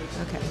 Yeah,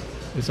 Okay.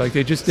 it's like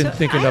they just didn't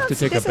think enough to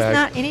take a This is bag.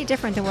 not any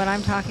different than what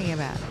I'm talking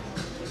about.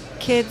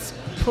 Kids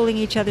pulling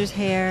each other's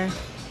hair.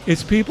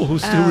 It's people who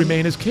still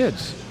remain as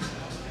kids.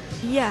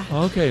 Yeah.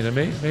 Okay, then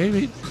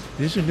maybe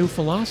there's a new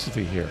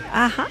philosophy here.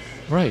 Uh-huh.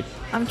 Right.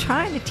 I'm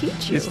trying to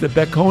teach you. It's the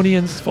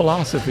Baconian's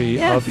philosophy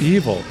Yes. of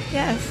evil.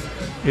 Yes.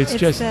 It's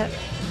just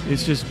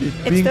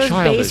being those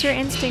childish. baser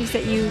instincts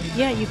that you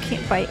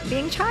can't fight.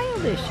 Being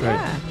childish. Right.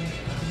 Yeah.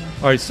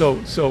 All right, so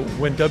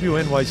when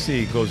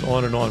WNYC goes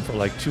on and on for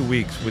like 2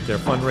 weeks with their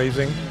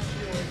fundraising,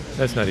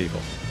 that's not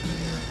evil.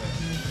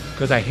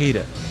 Because I hate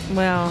it.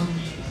 Well,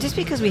 just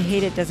because we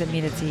hate it doesn't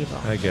mean it's evil.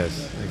 I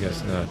guess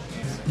not.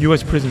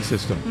 U.S. prison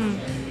system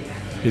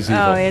is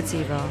evil. Oh, it's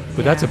evil.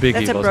 But that's a big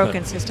That's evil. a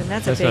broken system.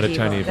 That's a big not a evil.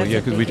 tiny evil. That's Yeah,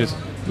 a because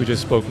big we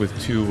just spoke with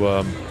two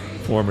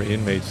former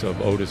inmates of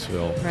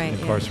Otisville, Right, yeah.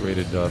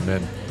 incarcerated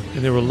men,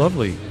 and they were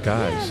lovely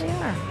guys.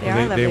 Yeah, they And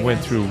are. they lovely went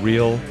guys. through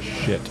real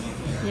shit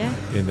Yeah.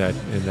 in that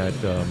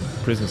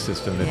prison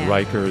system at Yeah.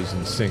 Rikers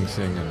and Sing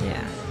Sing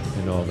Yeah.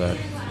 and all that.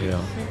 Yeah.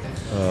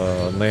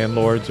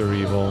 Landlords are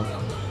evil.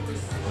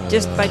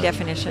 Just by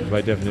definition.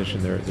 By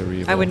definition, they're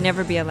evil. I would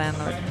never be a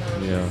landlord.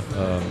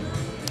 Yeah.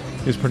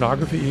 Is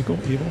pornography evil?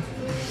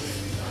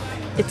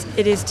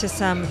 It is to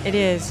some. It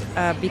is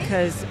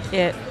because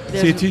it.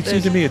 See, it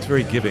seems to me it's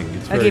very giving.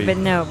 It's Okay, very, but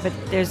no. But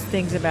there's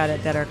things about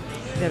it that are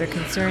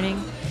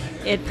concerning.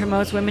 It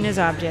promotes women as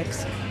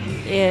objects.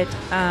 It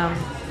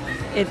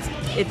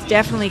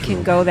definitely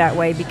can go that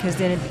way because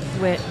then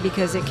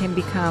because it can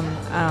become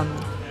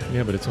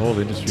yeah, but it's a whole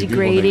industry.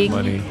 degrading.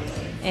 People make money.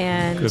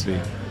 And Could be.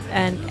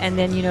 and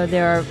then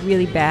there are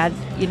really bad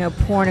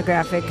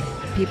pornographic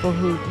people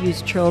who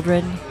use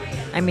children.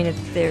 I mean,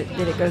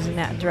 that it goes in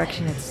that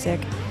direction. It's sick.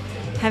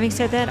 Having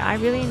said that, I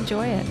really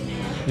enjoy it.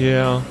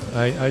 Yeah,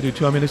 I do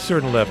too. I mean, a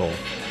certain level.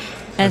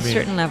 At a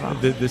certain level.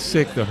 The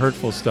sick, the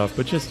hurtful stuff,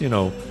 but just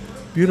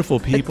beautiful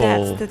people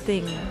But that's the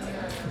thing.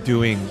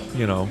 doing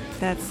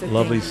That's the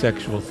lovely thing.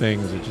 sexual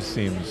things. It just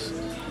seems.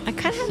 I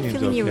kind of had a seems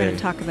feeling you were going okay.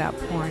 to talk about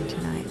porn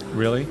tonight.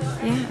 Really?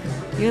 Yeah.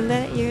 You're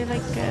like you're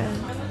going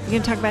to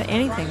talk about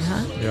anything,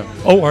 huh? Yeah.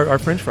 Oh, our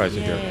French fries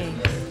are here. Yay.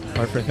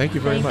 Our friend, thank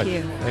you very Thank much.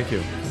 you. Thank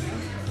you.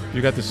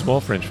 You got the small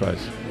French fries.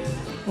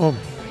 Oh,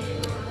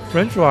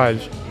 French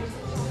fries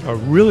are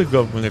really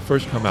good when they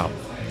first come out.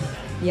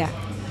 Yeah.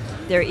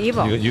 They're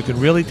evil. You can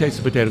really taste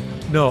the potato.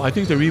 No, I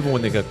think they're evil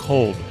when they get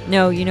cold.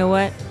 No, you know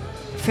what?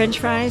 French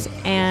fries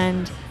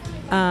and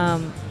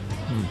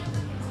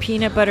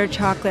peanut butter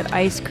chocolate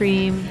ice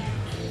cream,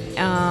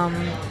 all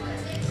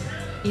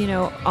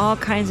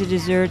kinds of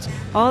desserts.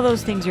 All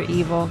those things are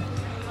evil.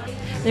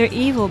 They're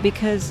evil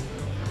because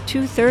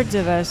 2/3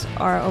 of us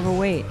are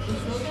overweight.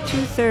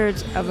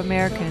 2/3 of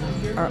Americans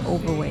are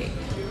overweight.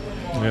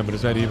 Yeah, but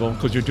is that evil?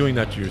 Because you're doing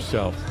that to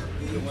yourself.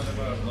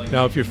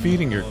 Now, if you're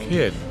feeding your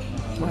kid,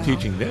 Wow.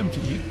 teaching them to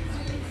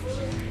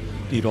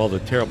eat all the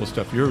terrible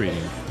stuff you're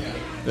eating,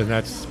 then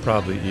that's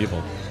probably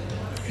evil.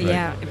 Right?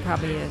 Yeah, it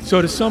probably is.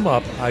 So to sum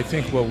up, I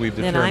think what we've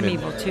Then determined I'm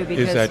evil too is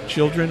because that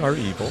children are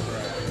evil,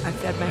 I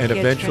fed my and kids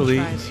eventually,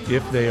 French fries.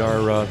 if they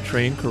are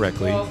trained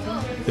correctly,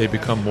 they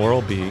become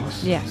moral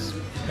beings. Yes,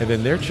 And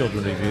then their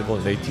children are evil,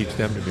 and they teach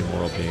them to be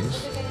moral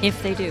beings.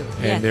 if they do.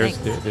 And Yeah, there's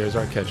thanks. there's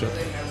our ketchup.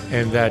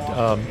 And that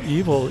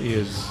evil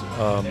is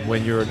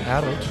when you're an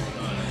adult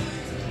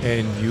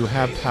and you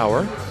have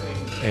power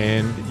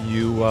and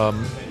you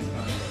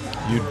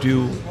you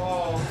do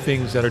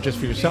things that are just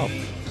for yourself.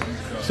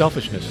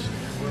 Selfishness,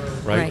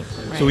 right?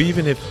 Right. So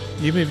even if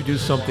you do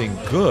something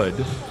good,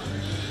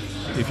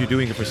 if you're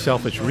doing it for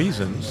selfish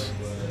reasons,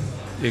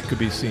 it could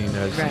be seen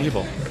as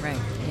evil. Right.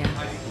 Yeah.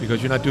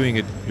 Because you're not doing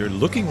it, you're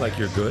looking like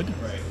you're good,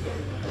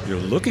 you're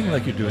looking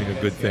like you're doing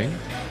a good thing,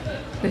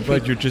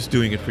 but you're just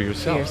doing it for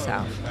yourself.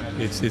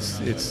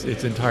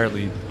 It's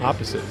entirely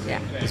opposite.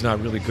 Yeah. It's not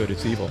really good,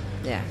 it's evil.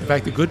 Yeah. In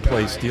fact, The Good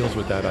Place deals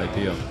with that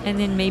idea. And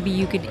then maybe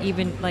you could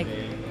even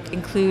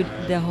include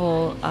the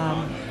whole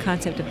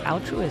concept of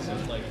altruism,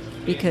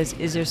 because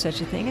is there such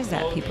a thing as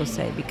that? People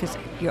say, because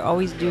you're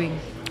always doing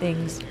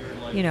things,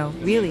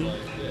 really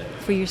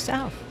for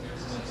yourself,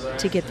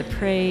 to get the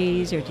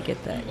praise or to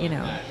get the,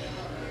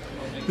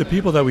 The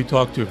people that we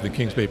talked to of the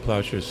Kings Bay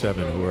Plowshare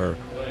 7 who are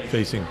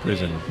facing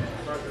prison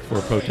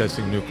for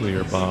protesting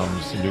nuclear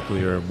bombs,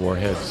 nuclear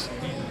warheads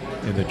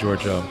in the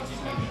Georgia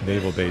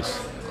Naval Base,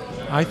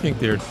 I think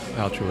they're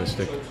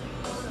altruistic.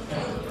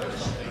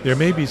 There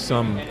may be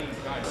some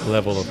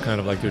level of kind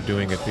of like they're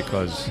doing it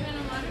because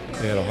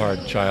they had a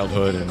hard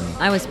childhood and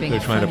they're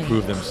trying to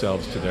prove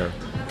themselves to their...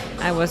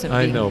 I wasn't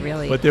I being know,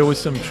 really but there was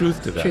some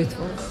truth to that.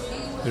 truthful.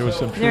 There was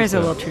some truth. There is to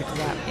a that. little truth to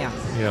that, yeah.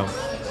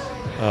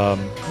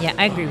 Yeah,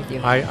 I agree with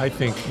you. I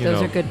think,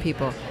 Those are good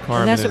people.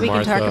 Carmen And that's what and we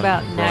can talk Martha,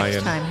 about Brian.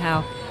 next time,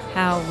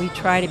 how we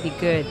try to be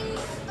good,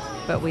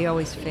 but we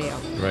always fail.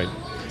 Right.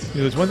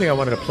 There's one thing I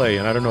wanted to play,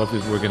 and I don't know if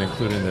we're going to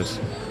include in this,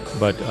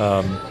 but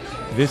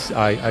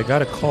I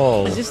got a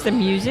call. Is this the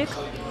music?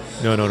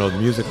 No, the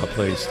music I'll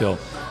play still.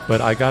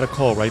 But I got a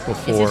call right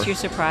before. Is this your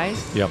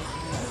surprise? Yep.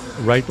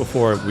 Right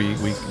before we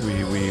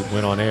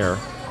went on air,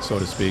 so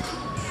to speak.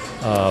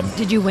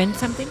 Did you win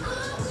something?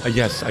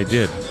 Yes, I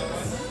did.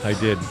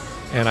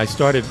 And I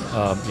started,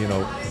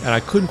 and I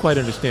couldn't quite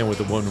understand what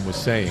the woman was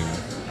saying.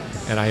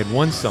 And I had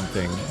won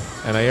something,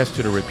 and I asked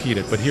her to repeat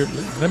it. But here,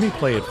 let me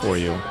play it for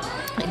you.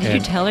 Did you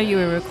tell her you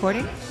were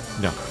recording?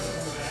 No.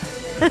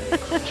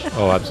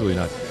 Oh, absolutely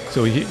not.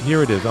 So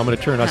here it is. I'm going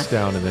to turn us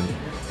down and then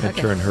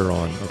turn her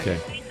on. Okay.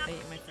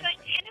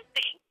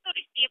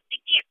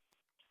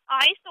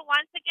 So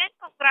once again,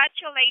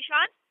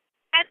 congratulations.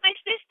 And my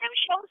system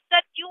shows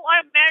that you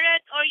are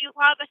married or you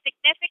have a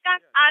significant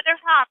other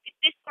half. Is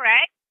this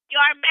correct? You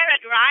are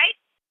married, right?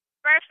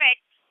 Perfect.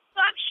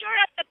 So I'm sure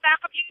at the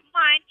back of your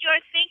mind, you're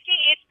thinking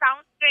it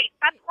sounds great.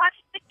 But what's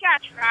the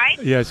catch,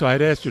 right? Yeah, so I'd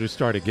asked her to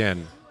start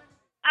again.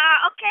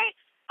 Okay.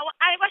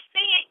 I was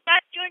saying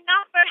that your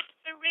number has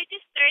been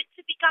registered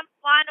to become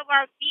one of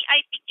our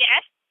VIP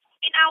guests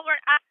in our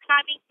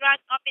upcoming grand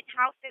open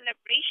house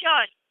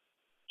celebration.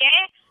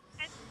 Okay?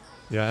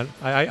 Yeah,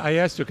 I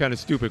asked her kind of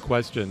stupid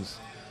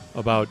questions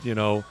about,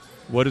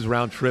 what does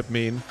round trip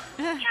mean?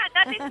 Yeah,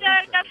 that is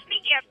the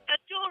figure, the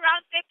 2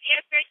 round-trip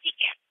airfare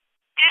ticket.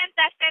 And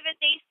the 7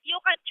 days, you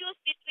can choose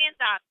between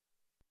that.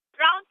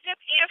 Round-trip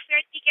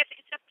airfare ticket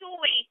is a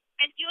 2-way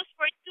and used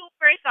for 2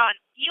 persons,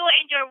 you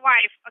and your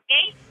wife,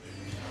 okay?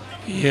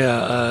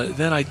 Yeah,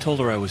 then I told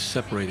her I was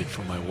separated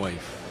from my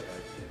wife.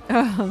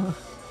 Oh.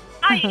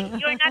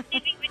 You're not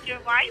living with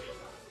your wife?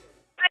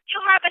 But you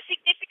have a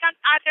significant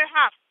other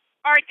half.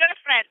 Or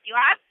girlfriend, you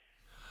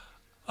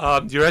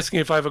have? You're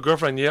asking if I have a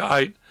girlfriend? Yeah,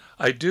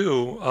 I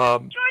do.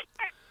 Sure,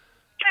 sir.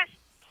 Yes,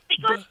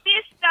 because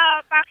this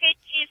package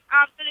is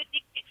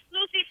absolutely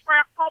exclusive for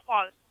a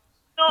couple.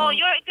 So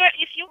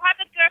if you have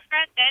a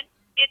girlfriend, then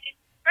it is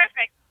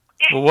perfect.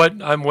 Okay? Well,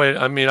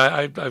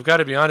 I've got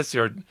to be honest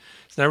here.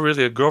 It's not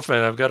really a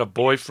girlfriend. I've got a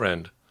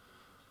boyfriend.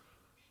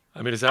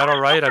 I mean, is that all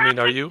right? I mean,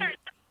 are you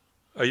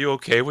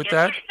okay with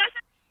that?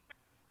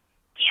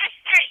 Yes,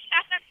 sir. It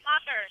doesn't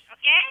matter.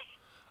 Okay?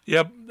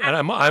 Yep,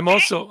 and I'm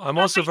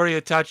also very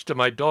attached to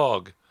my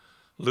dog,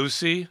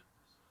 Lucy.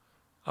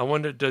 I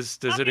wonder, does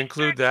it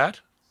include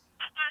that?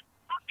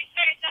 Okay,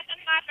 sir, it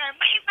doesn't matter.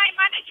 My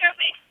manager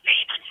will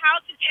explain on how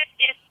to get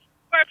this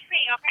for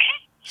free, okay?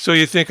 So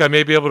you think I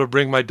may be able to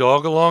bring my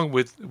dog along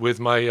with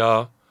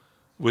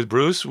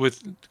Bruce?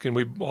 Can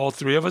we all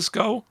 3 of us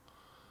go?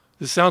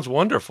 This sounds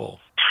wonderful.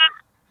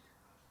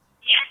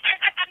 Yes, sir.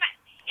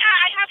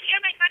 I have here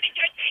my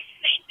manager to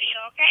explain to you,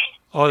 okay?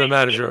 Oh, the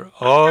manager.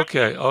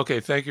 Okay.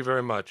 Thank you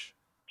very much.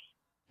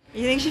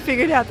 You think she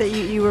figured out that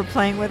you were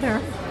playing with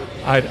her?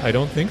 I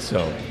don't think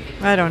so.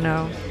 I don't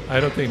know. I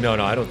don't think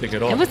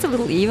at all. It was a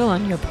little evil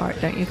on your part,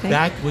 don't you think?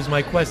 That was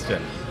my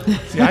question.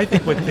 See, I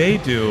think what they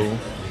do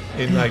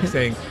in like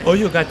saying, "Oh,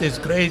 you got this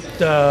great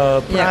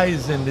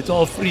prize and it's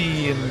all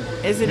free," and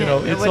Isn't it?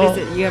 it's What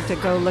is it? You have to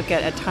go look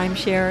at a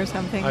timeshare or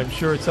something? I'm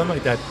sure it's something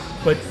like that.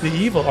 But the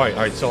evil. All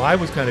right. So I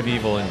was kind of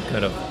evil and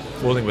kind of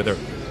fooling with her.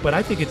 But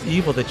I think it's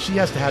evil that she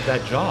has to have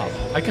that job.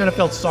 I kind of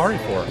felt sorry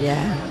for her.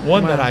 Yeah.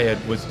 One, that I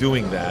was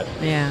doing that.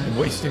 Yeah. And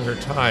wasting her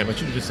time. I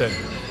should have just said,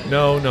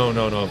 no.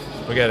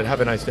 Forget it. Have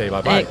a nice day.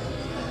 Bye-bye.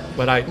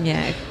 But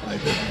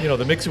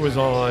the mixer was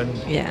on.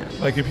 Yeah.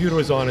 My computer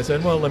was on. I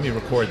said, well, let me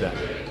record that.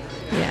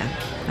 Yeah.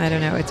 I don't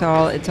know. It's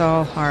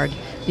all hard.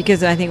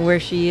 Because I think where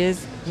she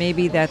is,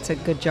 maybe that's a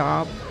good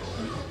job.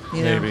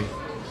 Maybe.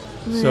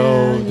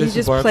 So you this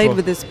just is played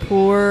with this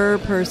poor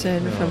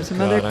person from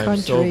some other I'm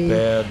country so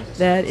bad.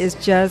 that is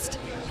just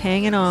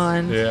hanging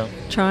on, Yeah.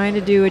 trying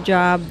to do a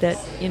job that,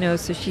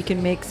 so she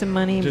can make some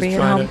money and Just bring it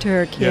trying home to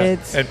her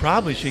kids. Yeah. And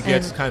probably she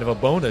gets And- kind of a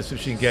bonus if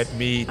she can get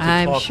me to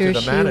I'm talk sure to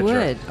the she manager.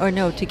 would. Or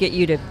no, to get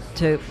you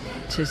to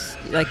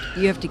like,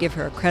 you have to give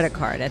her a credit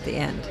card at the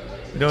end.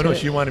 No,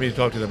 she wanted me to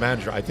talk to the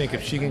manager. I think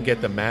if she can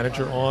get the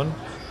manager on,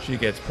 she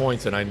gets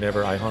points, and I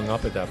hung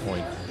up at that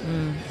point.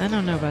 I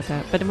don't know about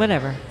that, but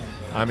whatever.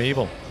 I'm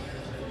evil.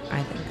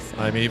 I think so.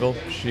 I'm evil.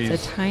 She's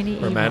It's a tiny her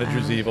evil,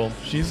 manager's Alan. evil.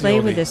 She's Play the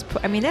only, with this.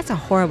 I mean, that's a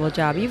horrible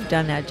job. You've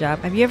done that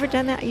job. Have you ever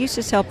done that? I used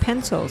to sell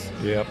pencils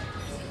Yep.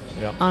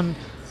 on,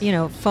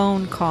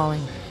 phone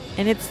calling,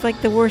 and it's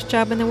like the worst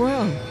job in the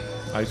world.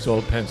 I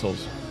sold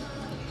pencils.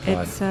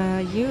 God. It's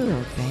you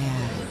look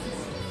bad.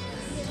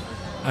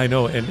 I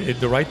know, and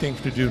the right thing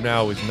to do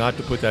now is not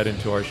to put that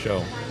into our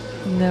show.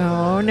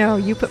 No,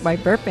 you put my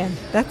burp in.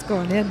 That's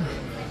going in.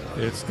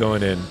 It's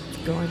going in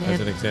Going as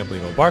in. an example.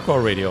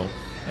 Barcall Radio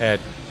at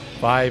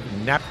 5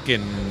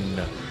 Napkin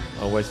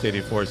on West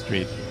 84th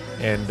Street.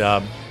 And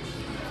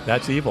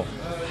that's evil.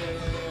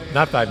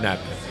 Not 5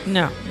 Napkin.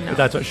 No. But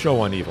that's a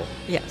show on evil,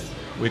 Yes.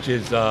 which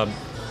is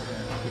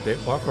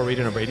Barcall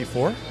Radio number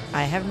 84.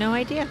 I have no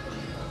idea.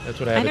 That's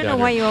what I have I don't know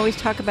why you always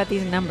talk about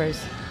these numbers.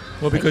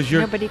 Well, because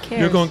nobody cares.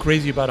 you're going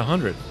crazy about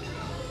 100.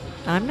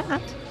 I'm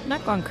not. I'm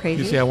not going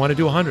crazy. You say, I want to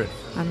do 100.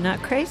 I'm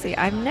not crazy.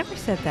 I've never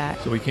said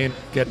that. So we can't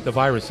get the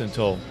virus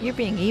until You're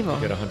being evil.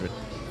 we get 100.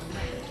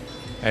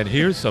 And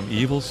here's some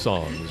evil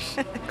songs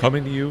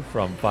coming to you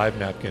from 5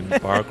 Napkin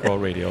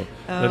Barcall Radio.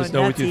 Oh, Let us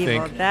know what that's you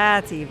evil. think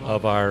That's evil.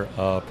 of our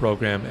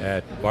program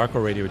at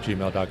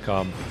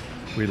barcallradio@gmail.com.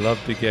 We love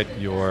to get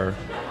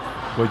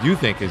what you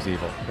think is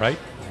evil, right?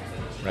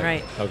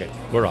 Right. Okay,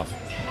 we're off.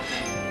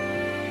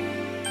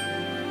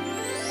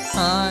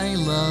 I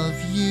love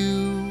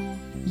you,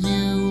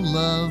 you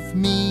love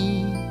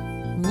me.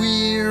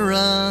 We're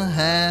a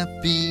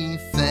happy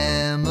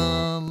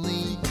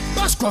family.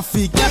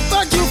 Scruffy, get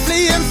back, you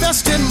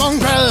flea-infested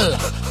mongrel!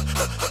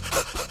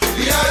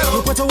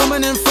 You put a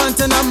woman in front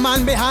and a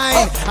man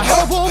behind. I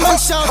heard a woman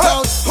shout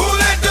out, who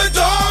let the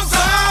dogs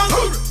out?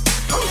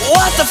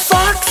 What the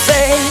fuck,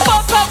 say?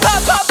 Pop, pop,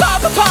 pop, pop,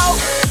 pop, pop, pop.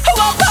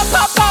 Pop, pop,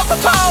 pop, pop,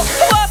 pop, pop.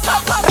 Pop,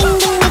 pop, pop,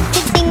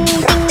 pop.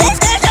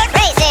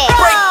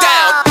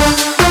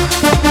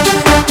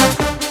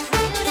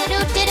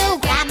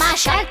 Grandma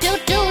shark, do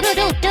do do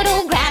do do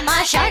do.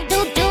 Grandma shark,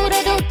 do do do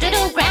do do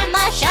do.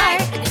 Grandma shark.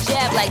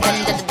 Jab like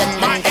dun dun dun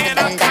My dun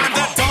dun dun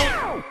anaconda dun.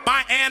 don't.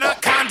 My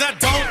anaconda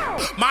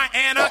don't. My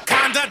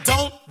anaconda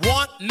don't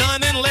want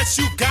none unless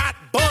you got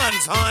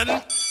buns, hun.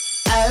 Oh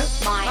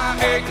my.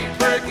 My achy,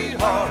 breaky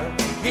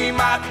heart, he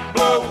might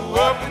blow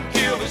up and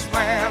kill this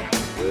man.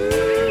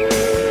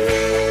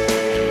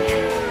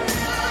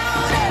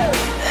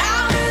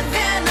 Louder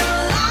than a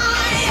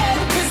lion,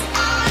 'cause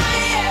I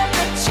am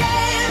the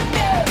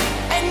champion,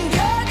 and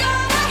you're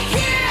gonna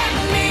hear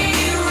me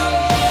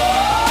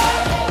roar.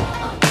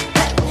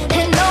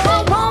 And no, I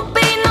won't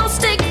be no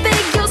stick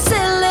figure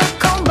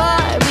silicone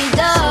Barbie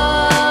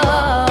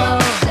doll.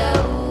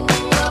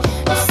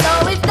 So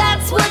if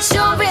that's what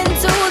you're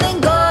into, then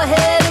go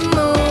ahead and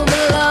move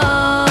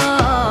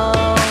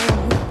along.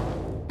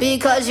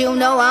 Because you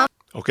know I'm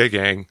Okay,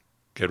 gang,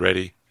 get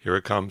ready. Here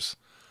it comes.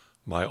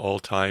 My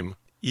all-time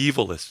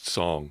evilest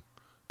song,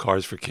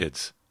 Cars for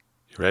Kids.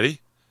 You ready?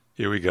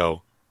 Here we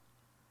go.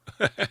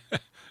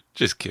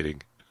 Just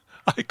kidding.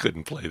 I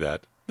couldn't play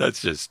that.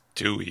 That's just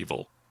too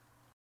evil.